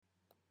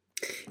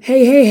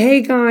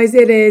Hey guys,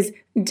 it is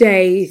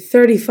day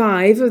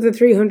 35 of the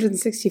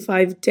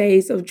 365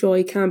 Days of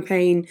Joy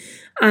campaign.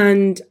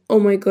 And oh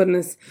my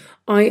goodness,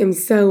 I am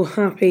so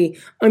happy.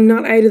 I'm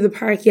not out of the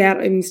park yet.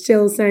 I'm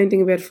still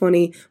sounding a bit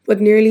funny, but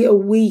nearly a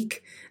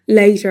week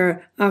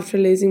later, after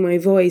losing my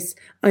voice,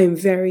 I am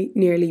very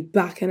nearly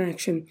back in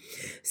action.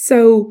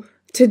 So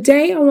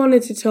today I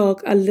wanted to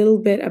talk a little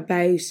bit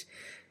about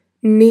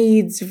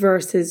needs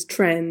versus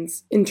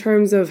trends in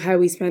terms of how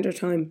we spend our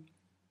time.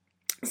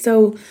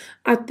 So,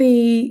 at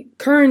the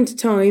current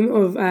time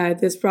of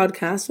this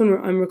broadcast, when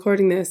I'm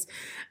recording this,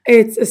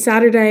 it's a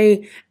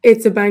Saturday,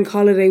 it's a bank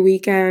holiday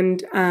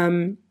weekend.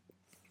 So,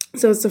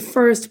 it's the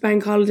first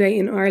bank holiday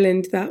in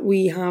Ireland that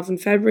we have in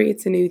February.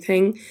 It's a new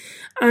thing.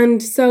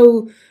 And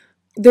so,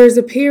 there's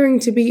appearing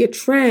to be a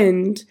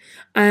trend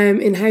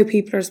in how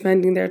people are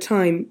spending their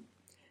time.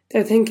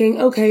 They're thinking,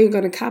 okay, we're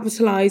going to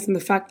capitalize on the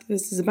fact that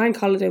this is a bank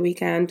holiday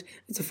weekend,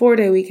 it's a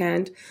 4-day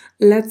weekend,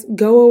 let's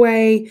go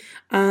away.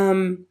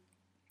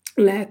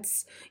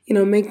 Let's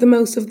make the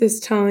most of this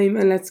time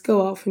and let's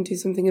go off and do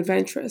something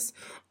adventurous.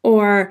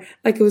 Or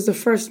like it was the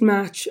first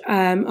match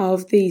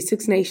of the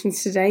Six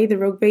Nations today, the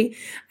rugby,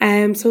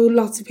 so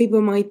lots of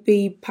people might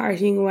be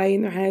partying away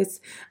in their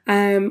house,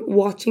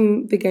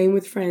 watching the game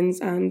with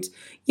friends and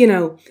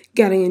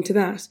getting into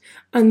that,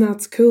 and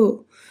that's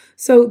cool.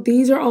 So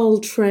these are all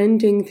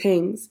trending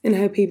things in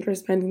how people are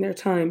spending their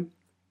time.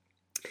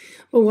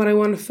 But what I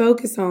want to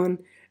focus on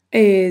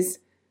is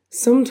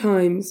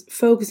sometimes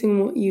focusing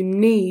on what you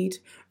need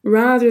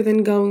rather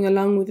than going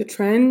along with the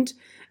trend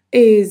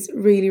is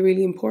really,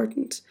 really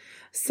important.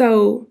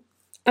 So,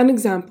 an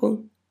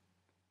example.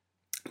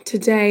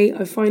 Today,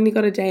 I finally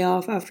got a day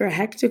off after a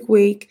hectic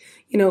week.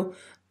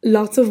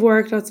 Lots of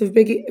work, lots of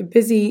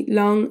busy,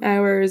 long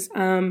hours.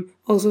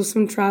 Also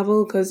some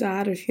travel because I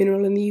had a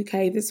funeral in the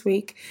UK this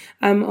week.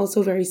 I'm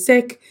also very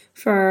sick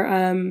for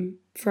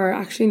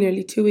actually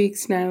nearly 2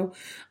 weeks now.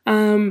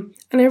 And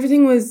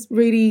everything was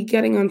really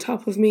getting on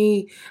top of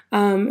me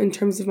in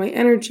terms of my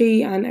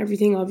energy and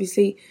everything.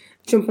 Obviously,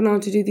 jumping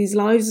on to do these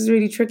lives is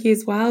really tricky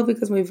as well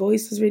because my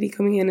voice was really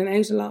coming in and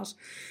out a lot.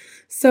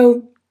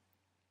 So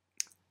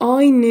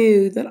I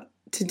knew that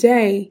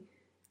today,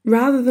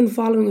 rather than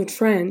following a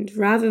trend,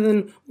 rather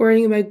than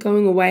worrying about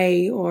going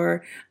away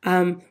or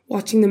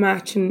watching the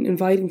match and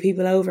inviting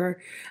people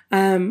over,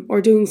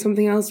 or doing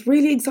something else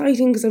really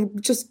exciting because I've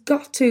just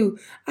got to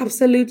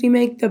absolutely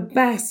make the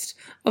best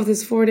of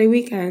this 4-day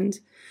weekend,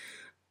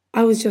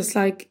 I was just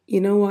like,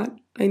 you know what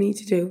I need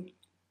to do?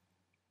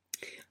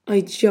 I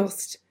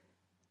just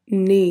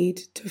need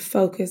to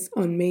focus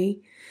on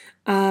me.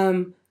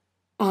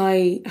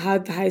 I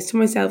had the house to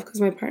myself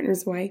because my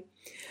partner's away,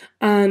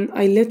 and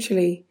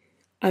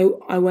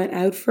I went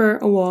out for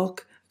a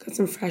walk, got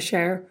some fresh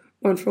air,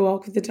 went for a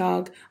walk with the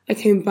dog. I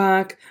came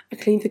back, I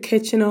cleaned the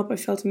kitchen up. I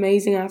felt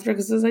amazing after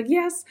because I was like,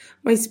 yes,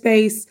 my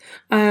space.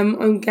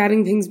 I'm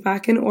getting things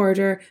back in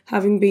order,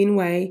 having been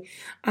away.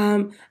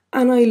 And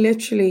I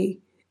literally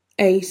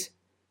ate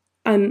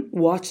and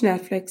watched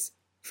Netflix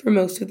for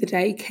most of the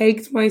day.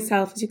 Caked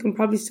myself, as you can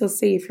probably still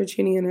see if you're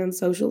tuning in on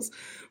socials,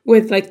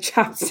 with like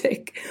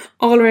chapstick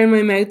all around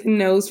my mouth and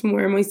nose from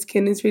where my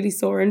skin is really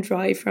sore and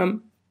dry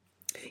from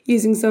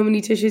using so many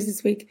tissues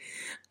this week.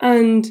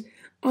 And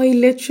I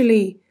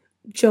literally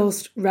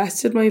just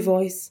rested my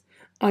voice.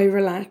 I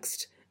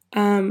relaxed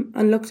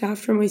and looked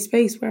after my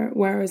space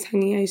where I was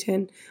hanging out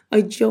in.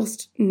 I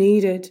just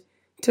needed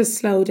to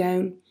slow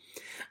down.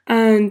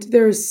 And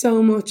there is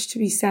so much to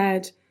be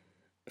said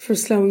for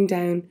slowing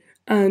down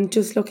and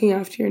just looking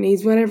after your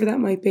needs, whatever that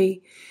might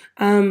be.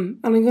 And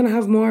I'm going to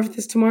have more of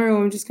this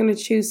tomorrow. I'm just going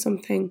to choose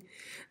something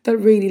that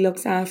really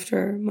looks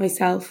after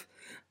myself,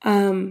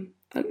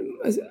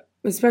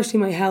 especially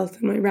my health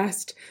and my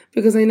rest,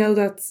 because I know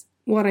that's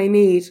what I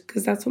need,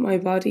 because that's what my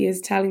body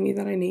is telling me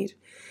that I need.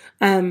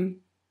 And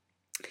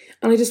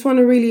I just want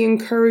to really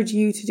encourage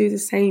you to do the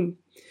same.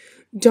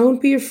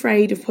 Don't be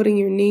afraid of putting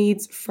your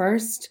needs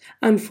first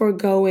and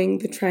foregoing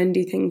the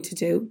trendy thing to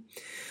do,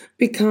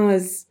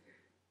 because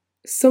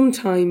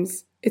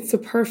sometimes it's a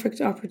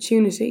perfect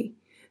opportunity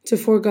to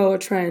forego a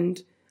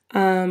trend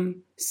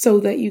so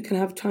that you can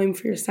have time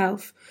for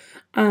yourself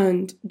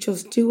and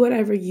just do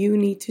whatever you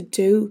need to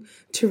do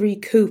to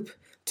recoup,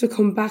 to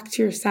come back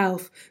to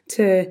yourself,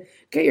 to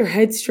get your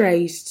head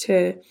straight,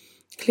 to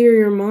clear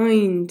your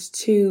mind,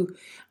 to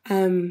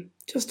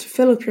just to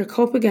fill up your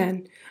cup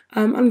again.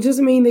 And it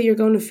doesn't mean that you're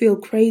going to feel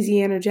crazy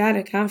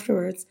energetic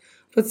afterwards,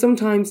 but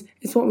sometimes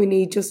it's what we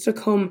need just to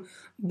come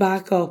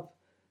back up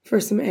for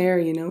some air.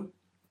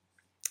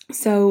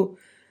 So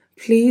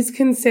please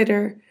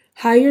consider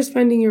how you're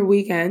spending your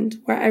weekend,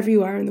 wherever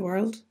you are in the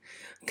world.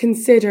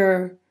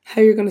 Consider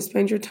how you're going to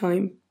spend your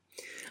time.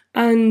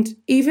 And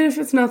even if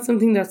it's not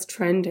something that's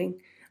trending,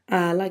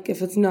 like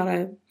if it's not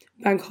a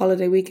bank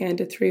holiday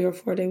weekend, a 3 or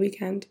 4 day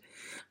weekend,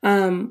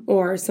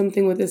 or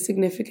something with a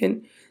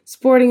significant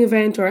sporting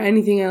event or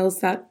anything else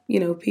that,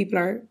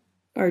 people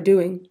are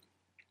doing,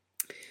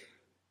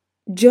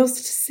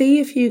 just see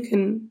if you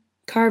can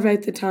carve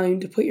out the time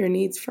to put your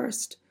needs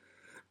first.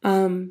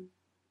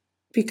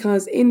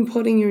 because in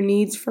putting your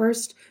needs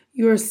first,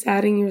 you are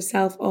setting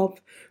yourself up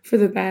for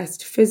the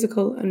best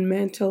physical and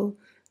mental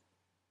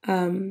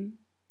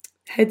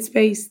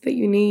headspace that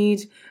you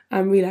need,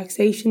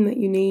 relaxation that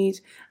you need,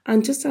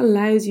 and just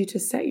allows you to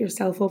set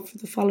yourself up for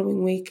the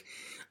following week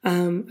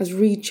as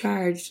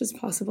recharged as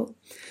possible.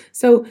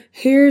 So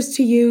here's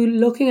to you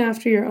looking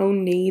after your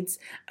own needs,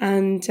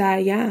 and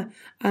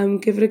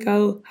give it a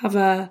go. Have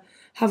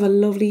a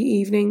lovely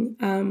evening,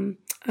 and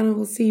I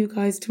will see you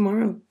guys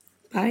tomorrow.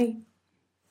 Bye.